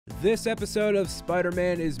This episode of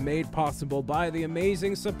Spider-Man is made possible by the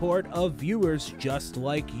amazing support of viewers just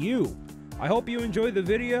like you. I hope you enjoy the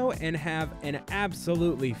video and have an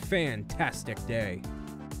absolutely fantastic day.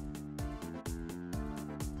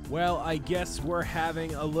 Well, I guess we're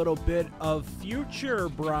having a little bit of future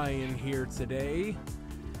Brian here today.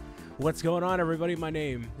 What's going on, everybody? My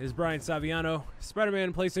name is BrianSaviano,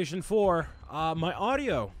 Spider-Man PlayStation 4. My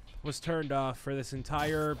audio was turned off for this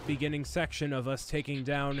entire beginning section of us taking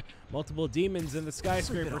down multiple demons in the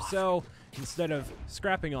skyscraper, so instead of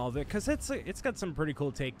scrapping all of it, because it's got some pretty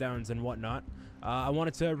cool takedowns and whatnot, I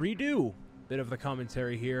wanted to redo a bit of the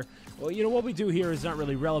commentary here. Well, you know, what we do here is not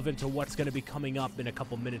really relevant to what's going to be coming up in a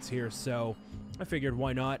couple minutes here, so I figured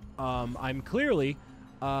why not. I'm clearly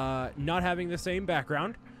not having the same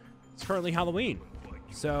background. It's currently Halloween,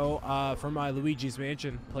 so for my Luigi's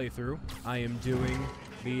Mansion playthrough, I am doing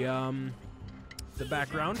the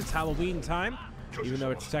background. It's Halloween time, even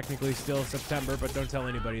though it's technically still September, but don't tell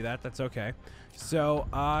anybody that. That's okay. So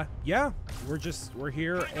yeah, we're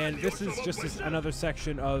here, and this is just another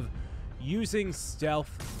section of using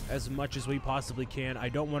stealth as much as we possibly can. I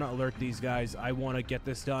don't want to alert these guys. I want to get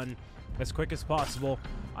this done as quick as possible.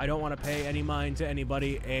 I don't want to pay any mind to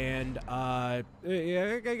anybody, and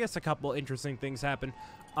yeah, I guess a couple interesting things happen.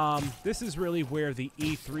 This is really where the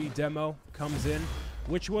E3 demo comes in,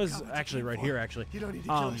 which was actually right here, actually.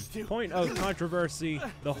 Point of controversy,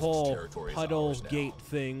 the whole puddle gate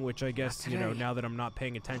thing, which I guess, you know, now that I'm not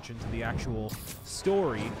paying attention to the actual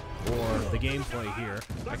story or the gameplay here,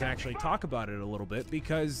 I can actually talk about it a little bit,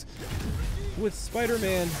 because with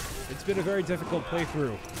Spider-Man, it's been a very difficult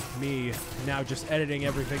playthrough. Me now just editing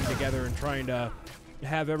everything together and trying to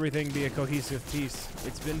have everything be a cohesive piece.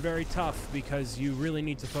 It's been very tough because you really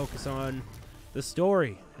need to focus on the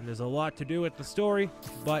story, and there's a lot to do with the story,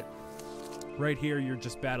 but right here you're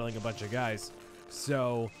just battling a bunch of guys.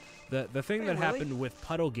 So the thing that happened with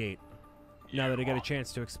Puddlegate, now that I get a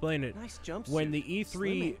chance to explain it, when the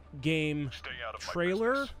E3 game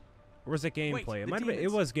trailer, or was it gameplay?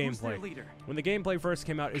 It was gameplay. When the gameplay first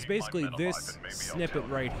came out, is basically this snippet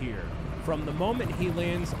right here. From the moment he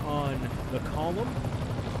lands on the column,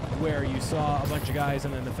 where you saw a bunch of guys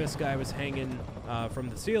and then the fist guy was hanging from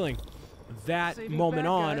the ceiling, that moment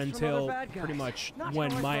on until pretty much when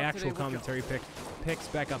my actual commentary picks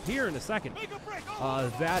back up here in a second,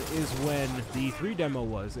 that is when the E3 demo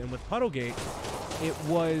was. And with Puddlegate, it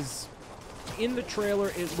was, in the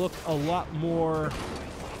trailer, it looked a lot more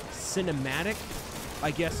cinematic,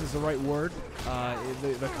 I guess is the right word.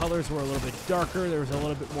 The colors were a little bit darker, there was a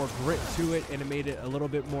little bit more grit to it, and it made it a little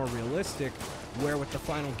bit more realistic, where with the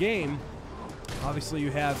final game, obviously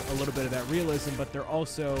you have a little bit of that realism, but there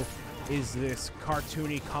also is this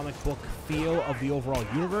cartoony comic book feel of the overall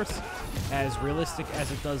universe. As realistic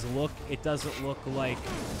as it does look, it doesn't look like,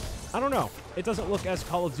 I don't know, it doesn't look as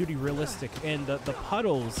Call of Duty realistic, and the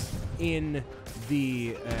puddles in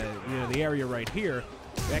the you know, the area right here,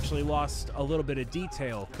 they actually lost a little bit of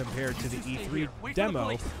detail compared to the E3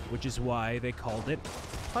 demo, which is why they called it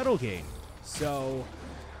Puddlegate. So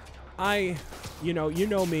you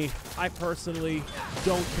know me, I personally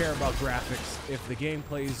don't care about graphics. If the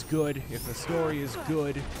gameplay is good, if the story is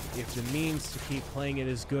good, if the means to keep playing it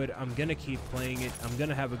is good, I'm gonna keep playing it. I'm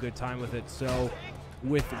gonna have a good time with it. So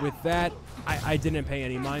with that, I didn't pay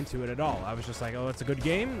any mind to it at all. I was just like, oh, it's a good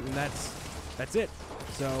game, and that's it.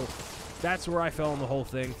 So that's where I fell in the whole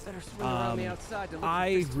thing.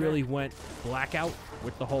 I really went blackout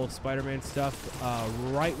with the whole Spider-Man stuff.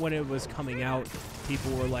 Right when it was coming out,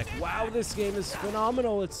 people were like, wow, this game is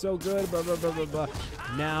phenomenal, it's so good, blah, blah, blah, blah, blah.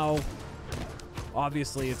 Now,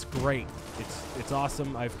 obviously, it's great. It's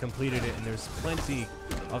awesome. I've completed it, and there's plenty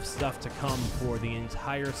of stuff to come for the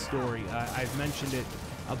entire story. I've mentioned it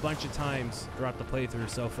a bunch of times throughout the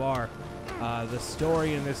playthrough so far. The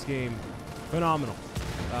story in this game, phenomenal.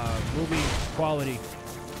 Movie quality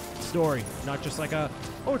story, not just like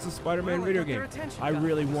it's a Spider-Man video game. I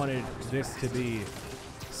really wanted this to be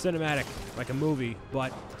cinematic, like a movie,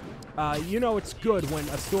 but you know, it's good when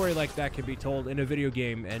a story like that can be told in a video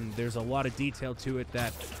game, and there's a lot of detail to it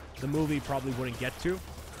that the movie probably wouldn't get to.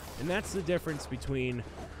 And that's the difference between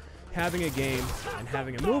having a game and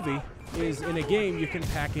having a movie, is in a game you can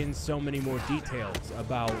pack in so many more details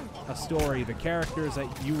about a story, the characters that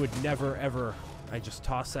you would never ever, I just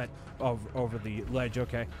tossed that over the ledge,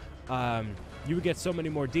 okay. You would get so many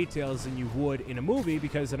more details than you would in a movie,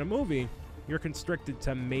 because in a movie, you're constricted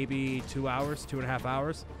to maybe 2 hours, 2.5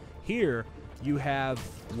 hours. Here, you have,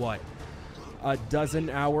 what, a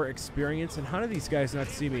dozen-hour experience? And how do these guys not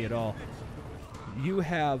see me at all? You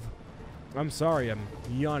have, I'm sorry, I'm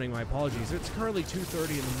yawning, my apologies. It's currently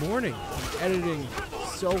 2:30 in the morning. I'm editing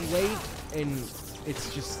so late, and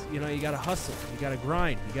it's just, you know, you gotta hustle, you gotta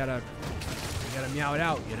grind, you gotta meow it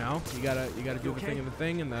out, you know. You gotta do the thing of the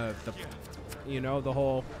thing, and the you know, the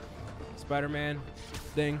whole Spider-Man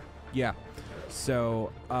thing. Yeah.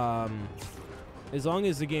 So as long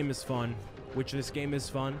as the game is fun, which this game is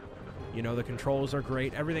fun, you know, the controls are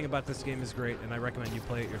great, everything about this game is great, and I recommend you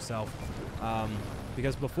play it yourself.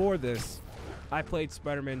 Because before this, I played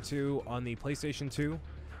Spider-Man 2 on the PlayStation 2.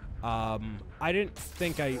 I didn't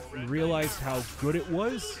think I realized how good it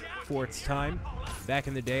was for its time back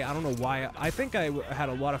in the day. I don't know why. I think I had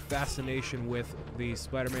a lot of fascination with the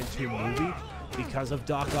Spider-Man 2 movie because of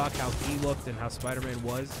Doc Ock, how he looked and how Spider-Man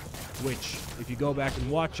was, which, if you go back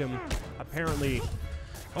and watch them, apparently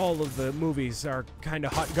all of the movies are kind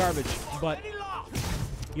of hot garbage. But,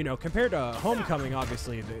 you know, compared to Homecoming,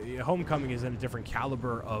 obviously, Homecoming is in a different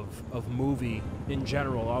caliber of movie in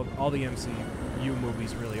general. All the MCU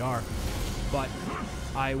movies really are. But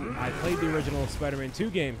I played the original Spider-Man 2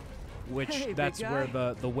 game, which that's where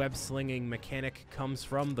the web-slinging mechanic comes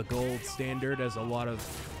from, the gold standard, as a lot of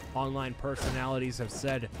online personalities have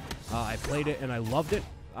said. I played it and I loved it.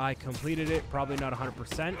 I completed it, probably not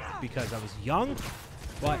 100% because I was young,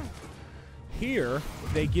 but here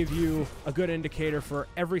they give you a good indicator for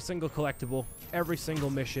every single collectible, every single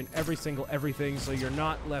mission, every single everything, so you're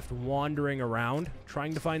not left wandering around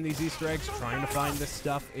trying to find these Easter eggs, trying to find this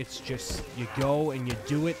stuff. It's just, you go and you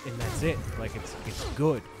do it, and that's it. Like, it's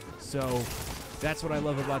good. So that's what I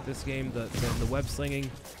love about this game, the web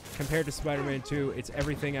slinging. Compared to Spider-Man 2, it's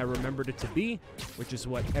everything I remembered it to be, which is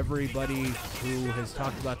what everybody who has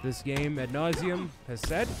talked about this game ad nauseum has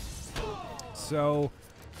said. So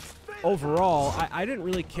overall, I didn't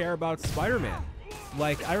really care about Spider-Man.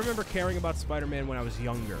 Like, I remember caring about Spider-Man when I was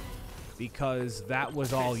younger, because that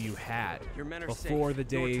was all you had before the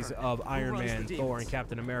days of Iron Man, Thor, and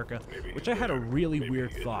Captain America, which I had a really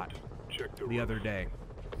weird thought the other day.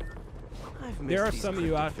 There are some of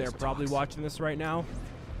you out there probably watching this right now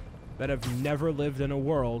that have never lived in a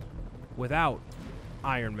world without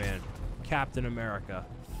Iron Man, Captain America,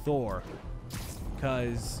 Thor.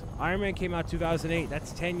 Because Iron Man came out 2008.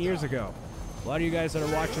 That's 10 years ago. A lot of you guys that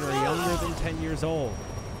are watching are younger than 10 years old.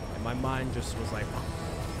 And my mind just was like,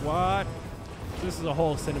 what? This is a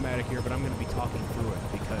whole cinematic here, but I'm going to be talking through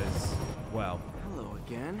it because, well, hello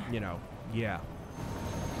again. You know, yeah.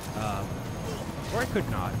 Or I could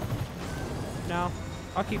not. No,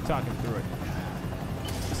 I'll keep talking through it.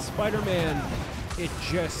 Spider-Man, it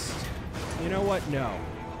just, you know what? No.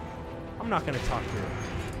 I'm not going to talk through it.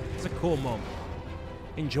 It's a cool moment.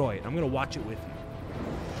 Enjoy it. I'm going to watch it with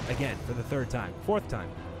you. Again, for the third time. Fourth time.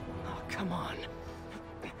 Oh, come on. No.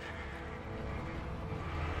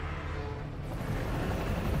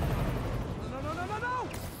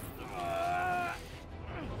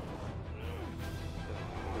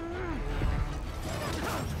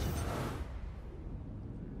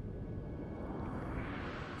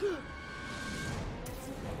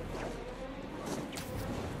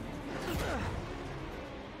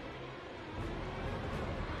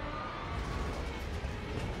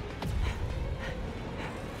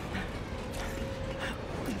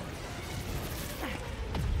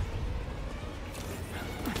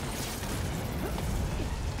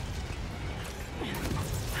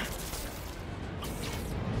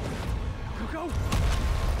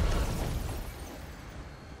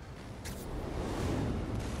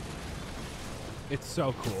 It's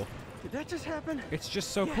so cool. Did that just happen? It's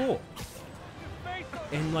just so cool.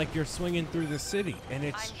 And like you're swinging through the city, and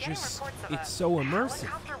it's just, it's so immersive.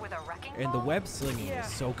 And the web slinging is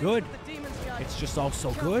so good. It's just all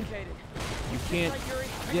so good. You can't,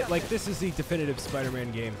 yeah, like this is the definitive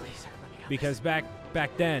Spider-Man game. Because back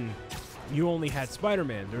then, you only had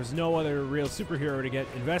Spider-Man. There's no other real superhero to get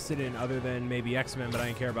invested in other than maybe X-Men, but I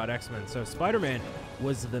didn't care about X-Men. So Spider-Man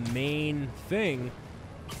was the main thing.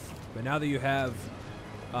 But now that you have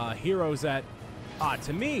heroes that,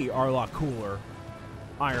 to me, are a lot cooler.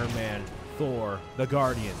 Iron Man, Thor, the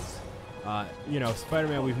Guardians. You know,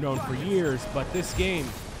 Spider-Man we've known for years, but this game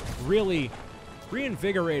really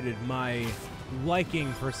reinvigorated my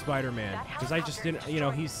liking for Spider-Man. Because I just didn't, you know,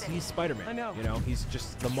 he's Spider-Man. I know. You know, he's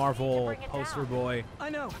just the Marvel poster boy. I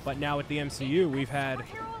know. But now with the MCU, we've had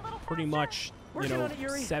pretty much, you know,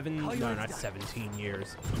 17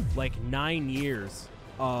 years. Like 9 years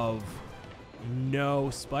of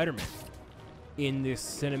no Spider-Man in this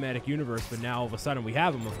cinematic universe, but now all of a sudden we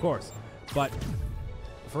have him, of course. But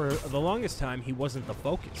for the longest time, he wasn't the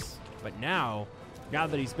focus. But now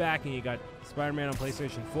that he's back and you got Spider-Man on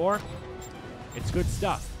PlayStation 4, it's good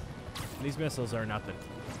stuff. These missiles are nothing.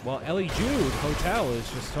 Well, Ellie Jude Hotel is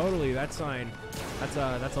just totally, that sign,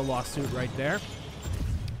 that's a lawsuit right there.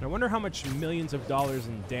 I wonder how much millions of dollars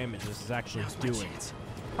in damage this is actually doing.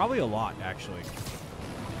 Probably a lot, actually.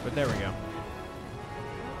 But there we go.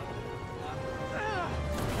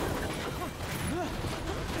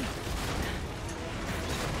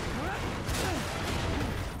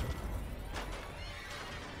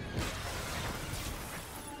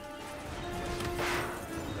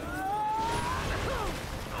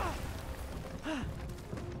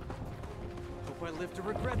 Hope I live to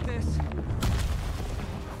regret this.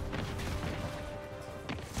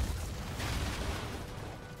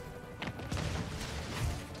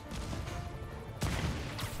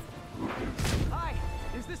 Hi,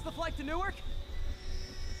 is this the flight to Newark?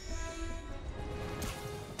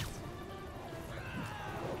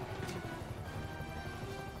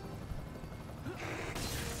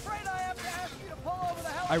 Afraid I have to ask you to pull over the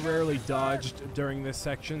I helicopter. rarely dodged during this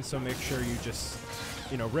section, so make sure you just,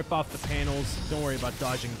 you know, rip off the panels. Don't worry about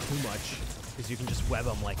dodging too much, because you can just web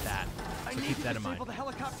them like that. I So need keep to that in mind. disable the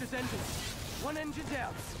helicopter's engine. One engine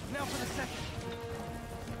down. Now for the second.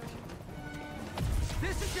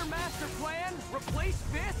 This is your master plan? Replace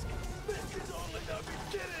Fisk? This is only the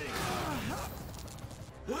beginning!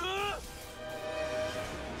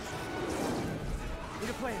 Need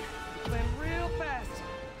a plan. Plan real fast.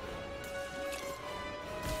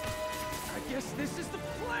 I guess this is the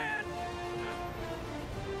plan!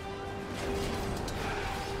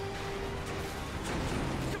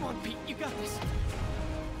 Come on, Pete, you got this!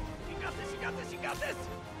 You got this, you got this, you got this!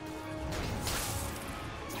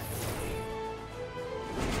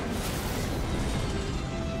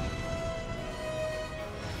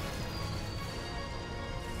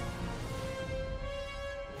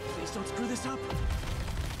 Please don't screw this up.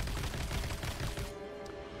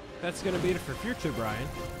 That's going to be it for future Brian.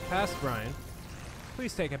 Past Brian,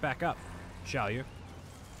 please take it back up, shall you?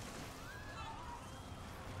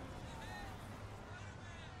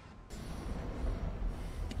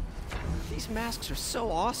 These masks are so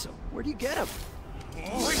awesome. Where do you get them?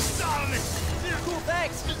 Oh, we saw this! Cool,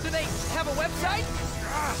 thanks. Do they have a website?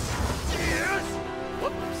 Yes!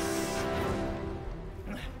 Whoops.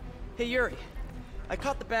 Hey, Yuri. I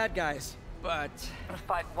caught the bad guys, but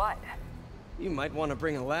But what? you might want to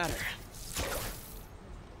bring a ladder.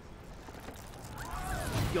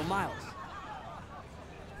 Yo, Miles.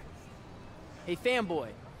 Hey, fanboy.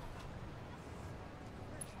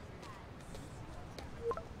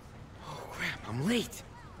 Oh crap, I'm late.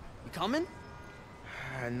 You coming?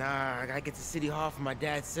 Nah, I gotta get to City Hall for my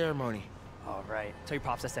dad's ceremony. All right. Tell your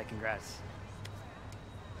pops I said congrats.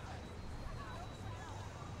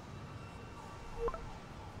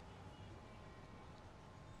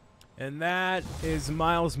 And that is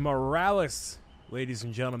Miles Morales, ladies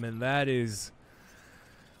and gentlemen. That is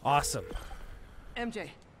awesome. MJ,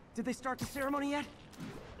 did they start the ceremony yet?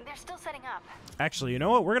 They're still setting up. Actually, you know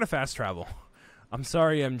what? We're going to fast travel. I'm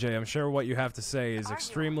sorry, MJ. I'm sure what you have to say is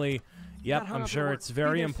extremely... Yep, Not hung I'm up at sure work. it's Be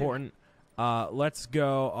very there soon. important. Let's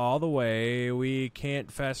go all the way. We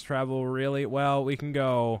can't fast travel really. Well, we can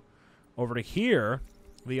go over to here.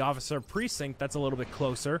 The officer precinct, that's a little bit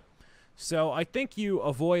closer. So I think you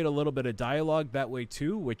avoid a little bit of dialogue that way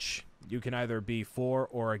too, which you can either be for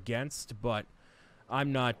or against. But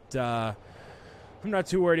I'm not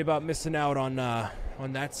too worried about missing out on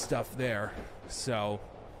that stuff there. So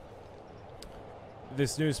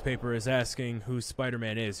this newspaper is asking who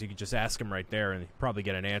Spider-Man is. You could just ask him right there and probably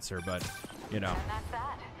get an answer. But you know. And that's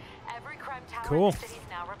that. Every crime tower Cool. in the city's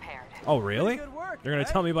now repaired. Oh really? Good work. They're gonna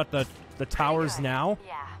right? tell me about the towers Good. now?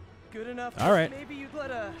 Yeah. Good enough. All right. Maybe you'd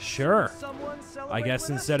let a Sure. someone celebrate I guess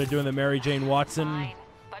with instead of doing the Mary Jane Watson Fine.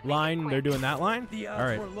 But make it line, they're quick. doing that line? us. The odds All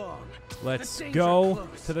right. were long. Let's The days go are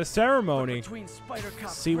close. to the But ceremony, between Spider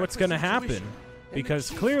Cop's see what's going to reckless happen. intuition and the Because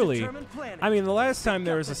Chief's clearly, determined planning, I mean, the last time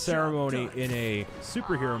there got was a the job ceremony done. in a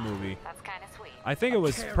superhero movie, That's kind of sweet. I think it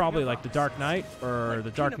was carry probably of like The Dark Knight or Like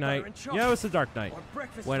The Dark peanut Knight. butter and chocolate. Yeah, it was The Dark Knight. Or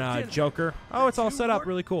breakfast When for dinner. Joker. Oh, it's all Two set up work-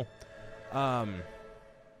 really cool.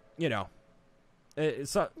 You know,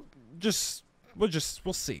 it's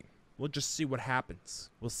we'll see. We'll just see what happens.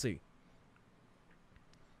 We'll see.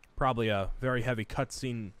 Probably a very heavy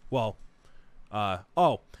cutscene. Well,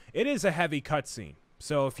 it is a heavy cutscene.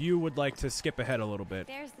 So if you would like to skip ahead a little bit.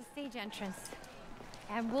 There's the stage entrance.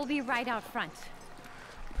 And we'll be right out front.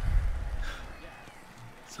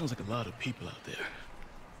 Sounds like a lot of people out there.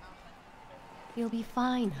 You'll be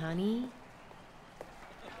fine, honey.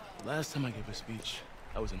 Last time I gave a speech,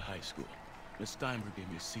 I was in high school. Miss Steinberg gave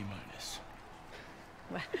me a C-.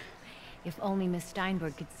 Well, if only Miss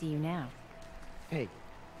Steinberg could see you now. Hey,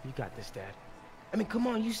 you got this, Dad. I mean, come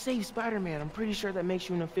on, you saved Spider-Man. I'm pretty sure that makes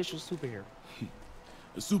you an official superhero.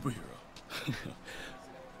 A superhero.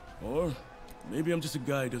 Or Maybe I'm just a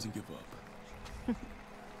guy who doesn't give up.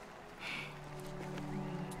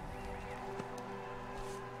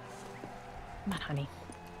 Come on, honey.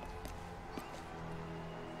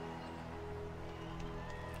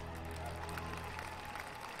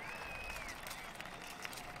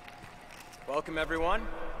 Welcome, everyone.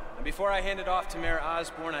 And before I hand it off to Mayor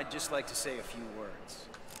Osborne, I'd just like to say a few words.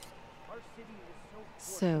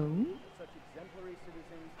 So?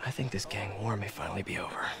 I think this gang war may finally be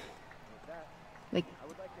over. Like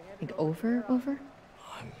over?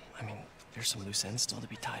 I mean, there's some loose ends still to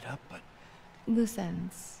be tied up, but... Loose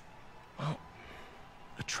ends. Well,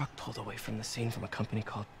 a truck pulled away from the scene from a company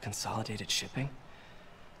called Consolidated Shipping.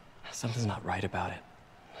 Something's not right about it.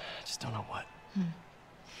 I just don't know what.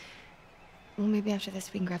 Well, maybe after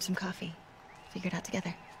this we can grab some coffee. Figure it out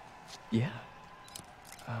together. Yeah.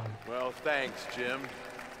 Well, thanks, Jim.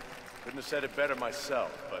 Couldn't have said it better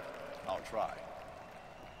myself, but I'll try.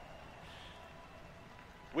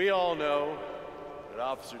 We all know that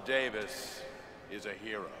Officer Davis is a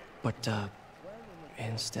hero. But,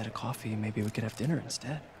 instead of coffee, maybe we could have dinner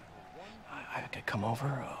instead. I could come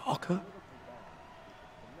over, I'll cook.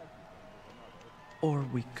 Or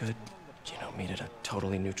we could, meet at a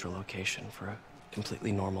totally neutral location for a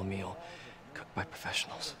completely normal meal, cooked by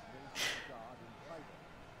professionals.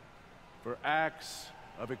 For acts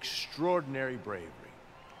of extraordinary bravery,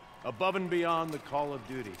 above and beyond the call of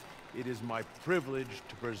duty, it is my privilege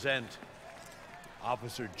to present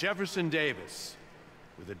Officer Jefferson Davis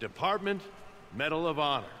with the Department Medal of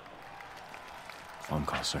Honor. Phone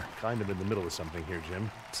call, sir. Kind of in the middle of something here,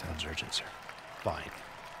 Jim. Sounds urgent, sir. Fine.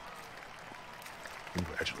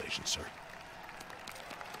 Congratulations, sir.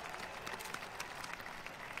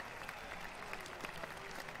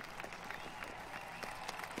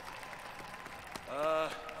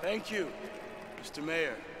 Thank you, Mr.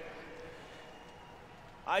 Mayor.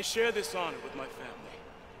 I share this honor with my family.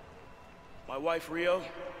 My wife, Rio,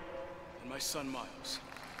 and my son, Miles.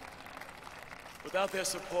 Without their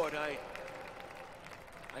support, I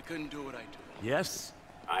couldn't do what I do. Yes?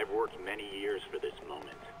 I've worked many years for this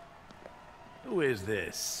moment. Who is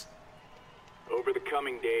this? Over the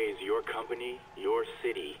coming days, your company, your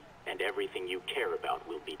city, and everything you care about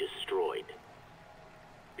will be destroyed.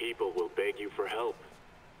 People will beg you for help,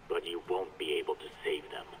 but you won't be able to save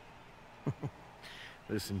them.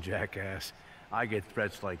 Listen, jackass. I get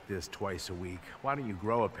threats like this twice a week. Why don't you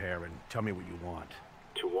grow a pair and tell me what you want?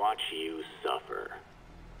 To watch you suffer.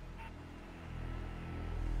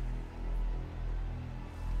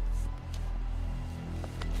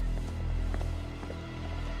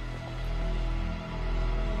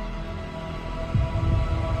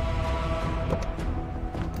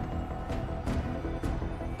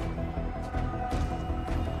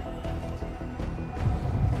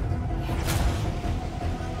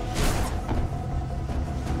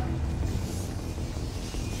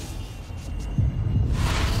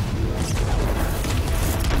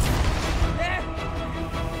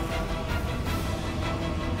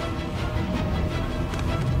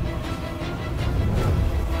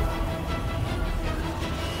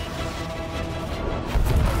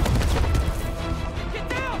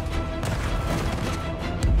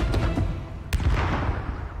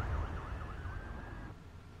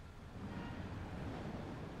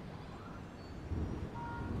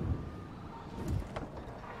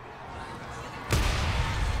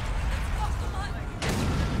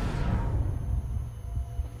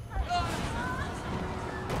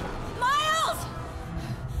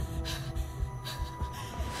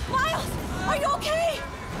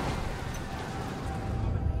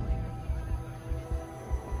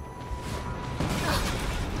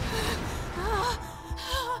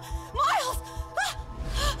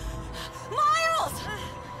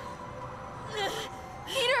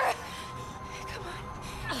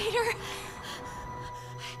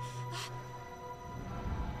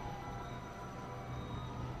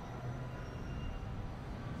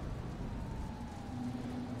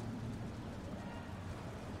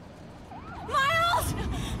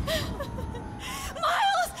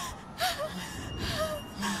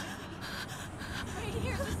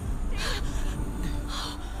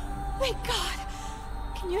 Thank God.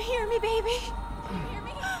 Can you hear me, baby? Can you hear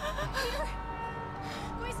me? Peter?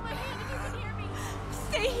 Squeeze my hand if you can hear me.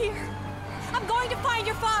 Stay here. I'm going to find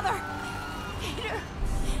your father. Peter.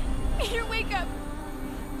 Peter, wake up.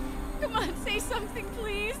 Come on, say something,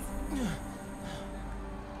 please.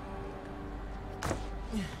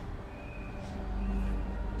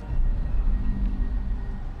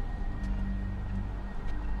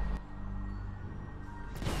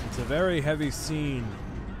 It's a very heavy scene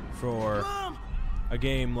for a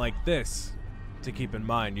game like this. to keep in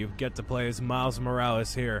mind. You get to play as Miles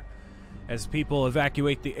Morales here as people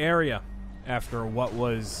evacuate the area after what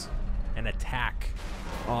was an attack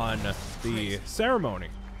on the ceremony.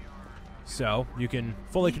 So you can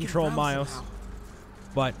fully control Miles,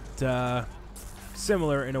 but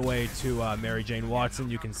similar in a way to Mary Jane Watson.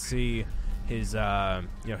 You can see his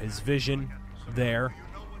his vision there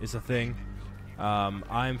is a thing.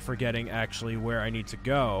 I'm forgetting actually where I need to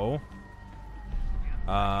go.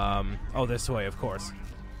 Oh, this way, of course.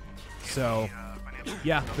 So,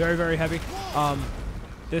 yeah, very, very heavy.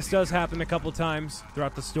 This does happen a couple times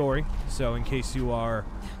throughout the story, so in case you are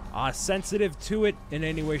sensitive to it in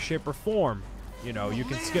any way, shape, or form, you know, you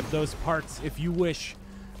can skip those parts if you wish.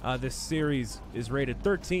 This series is rated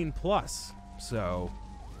 13+, so,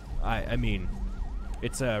 I mean,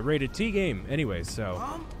 it's a rated T game anyway, so...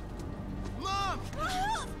 Mom!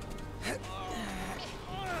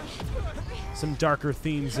 Some darker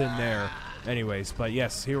themes in there anyways, but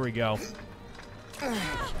yes, here we go.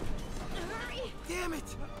 Damn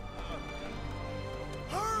it!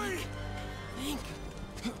 Hurry! Think.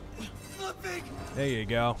 Flipping! There you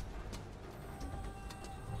go.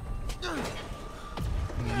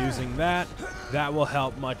 And using that will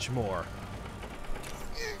help much more.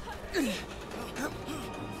 Are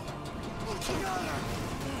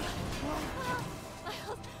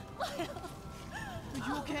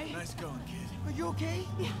you okay? Nice going, kid. Are you okay?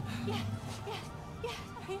 Yeah. Are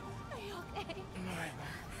you okay? I'm alright, Mom.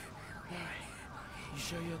 I'm alright. You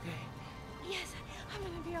sure you're okay? Yes, I'm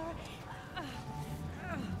gonna be alright.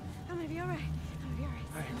 I'm gonna be alright. I'm gonna be alright.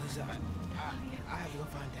 Alright, listen. I have to go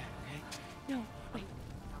find Dad, okay? No, wait.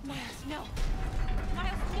 Miles, no.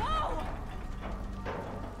 Miles, no!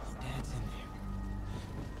 Dad's in there.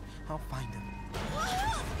 I'll find him.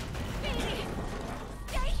 Baby!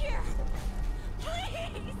 Stay here!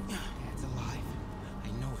 Please! Dad's alive. I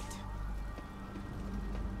know it.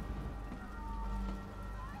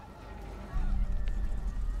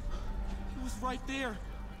 He was right there.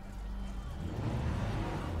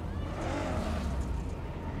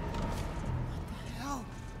 What the hell?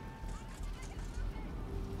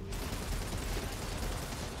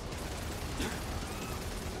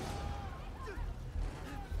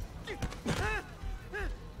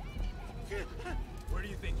 Where do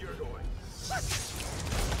you think you're going?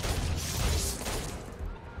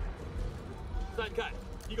 再看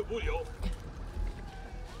一个不留。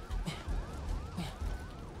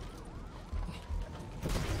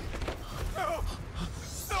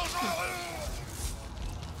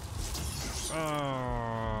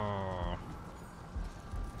 Oh.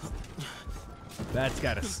 That's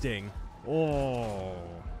gotta sting. Oh.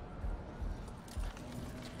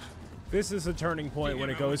 This is a turning point when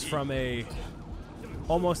it goes from a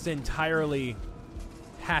almost entirely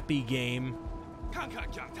happy game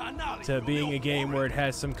to being a game where it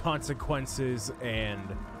has some consequences and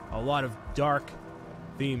a lot of dark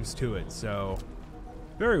themes to it. So,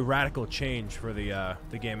 very radical change for the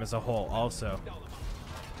game as a whole. Also,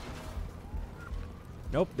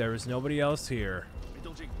 nope, there is nobody else here.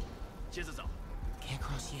 Can't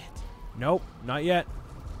cross yet. Nope, not yet.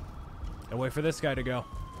 Gotta wait for this guy to go.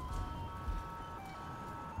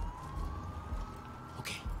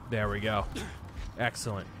 Okay. There we go.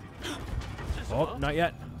 Excellent. Oh, not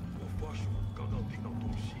yet.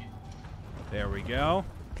 There we go.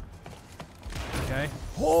 Okay.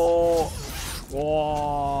 Oh!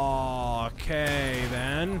 Oh, okay,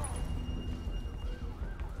 then.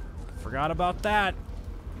 Forgot about that.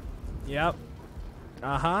 Yep.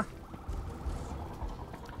 Uh-huh.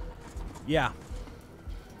 Yeah.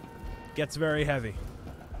 Gets very heavy.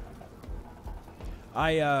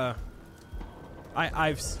 I've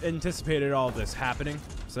anticipated all this happening,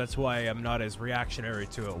 so that's why I'm not as reactionary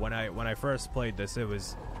to it. When I first played this, it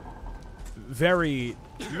was very,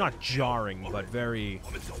 not jarring, but very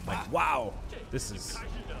like, wow, this is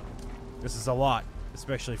a lot,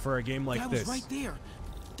 especially for a game like Dad this. was right there.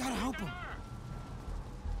 Gotta help him.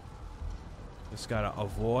 Just gotta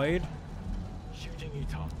avoid.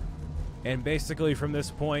 And basically from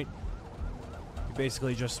this point, you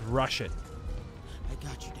basically just rush it. I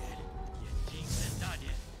got you, Dad.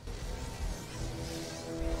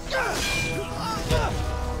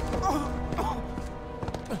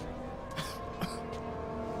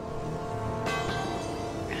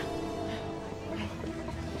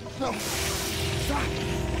 No. Stop.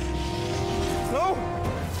 No.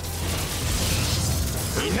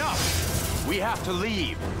 Enough! We have to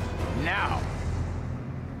leave. Now.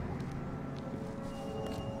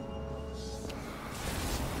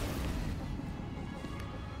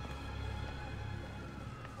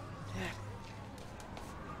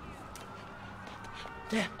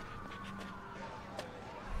 Dad.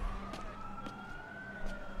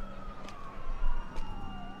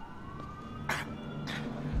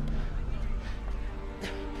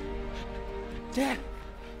 Dad!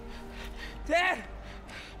 Dad!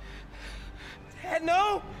 Dad,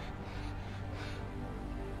 no!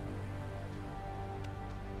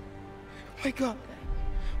 Wake up!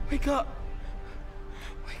 Wake up!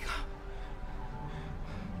 Wake up!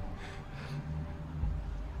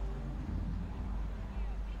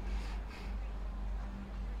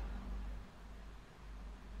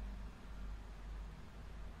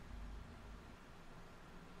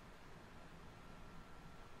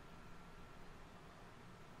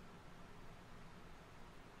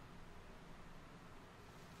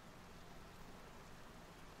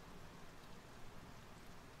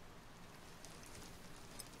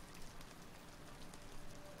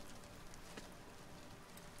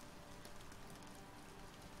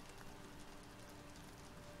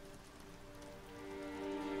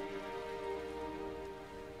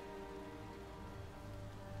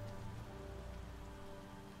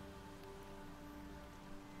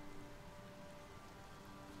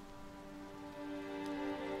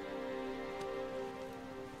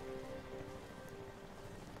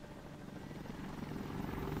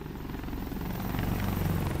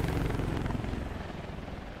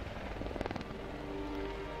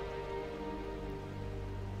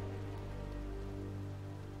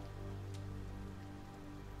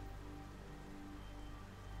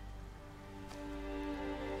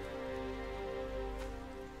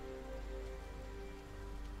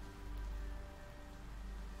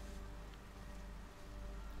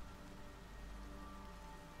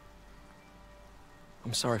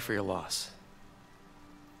 I'm sorry for your loss.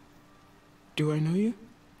 Do I know you?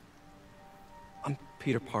 I'm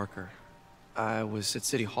Peter Parker. I was at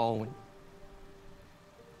City Hall when...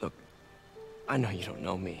 Look, I know you don't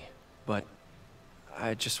know me, but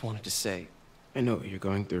I just wanted to say... I know what you're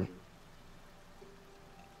going through.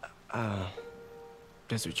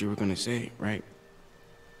 That's what you were gonna say, right?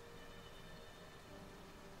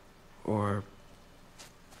 Or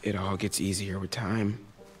it all gets easier with time.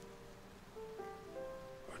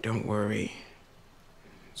 Or don't worry.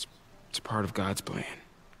 It's part of God's plan.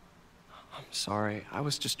 I'm sorry. I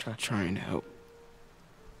was just trying to help.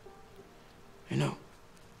 I know.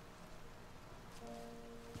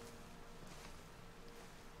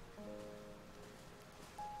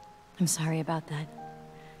 I'm sorry about that.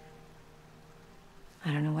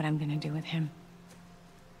 I don't know what I'm gonna do with him.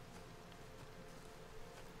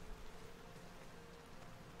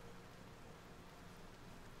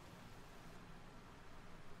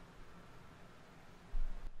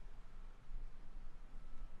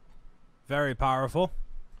 Very powerful.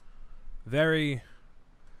 Very,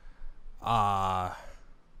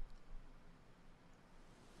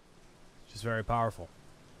 just very powerful.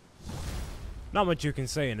 Not much you can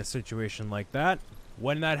say in a situation like that.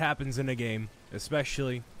 When that happens in a game,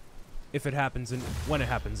 especially if it happens when it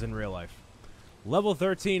happens in real life. Level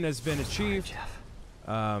 13 has been achieved.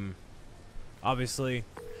 Obviously,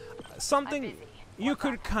 something you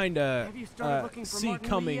could kind of see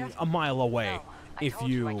coming a mile away. If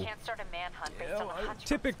you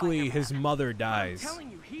typically his mother dies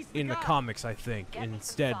in the comics, I think.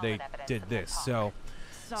 Instead, they did this. So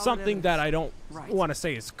something that I don't want to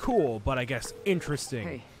say is cool, but I guess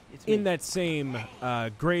interesting. In that same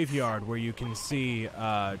graveyard where you can see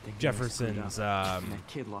Jefferson's,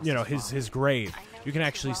 you know, his grave, you can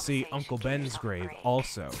actually see Uncle Ben's grave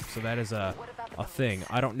also. So that is a thing.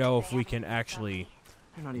 I don't know if we can actually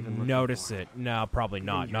notice it. No, probably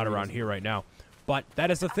not. Not around here right now. But that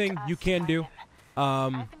is a thing you can do.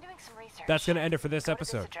 That's going to end it for this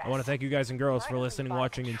episode. I want to thank you guys and girls for listening,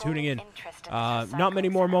 watching, and tuning in. Not many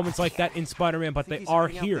more moments like that in Spider-Man, but they are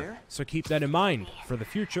here. So keep that in mind for the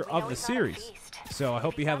future of the series. So I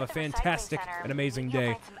hope you have a fantastic and amazing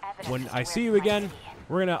day. When I see you again,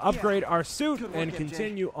 we're going to upgrade our suit and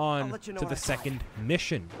continue on to the second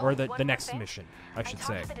mission, or the next mission, I should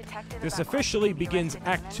say. This officially begins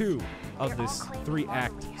Act 2 of this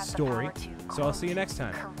 3-act story. So I'll see you next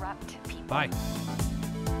time. Bye.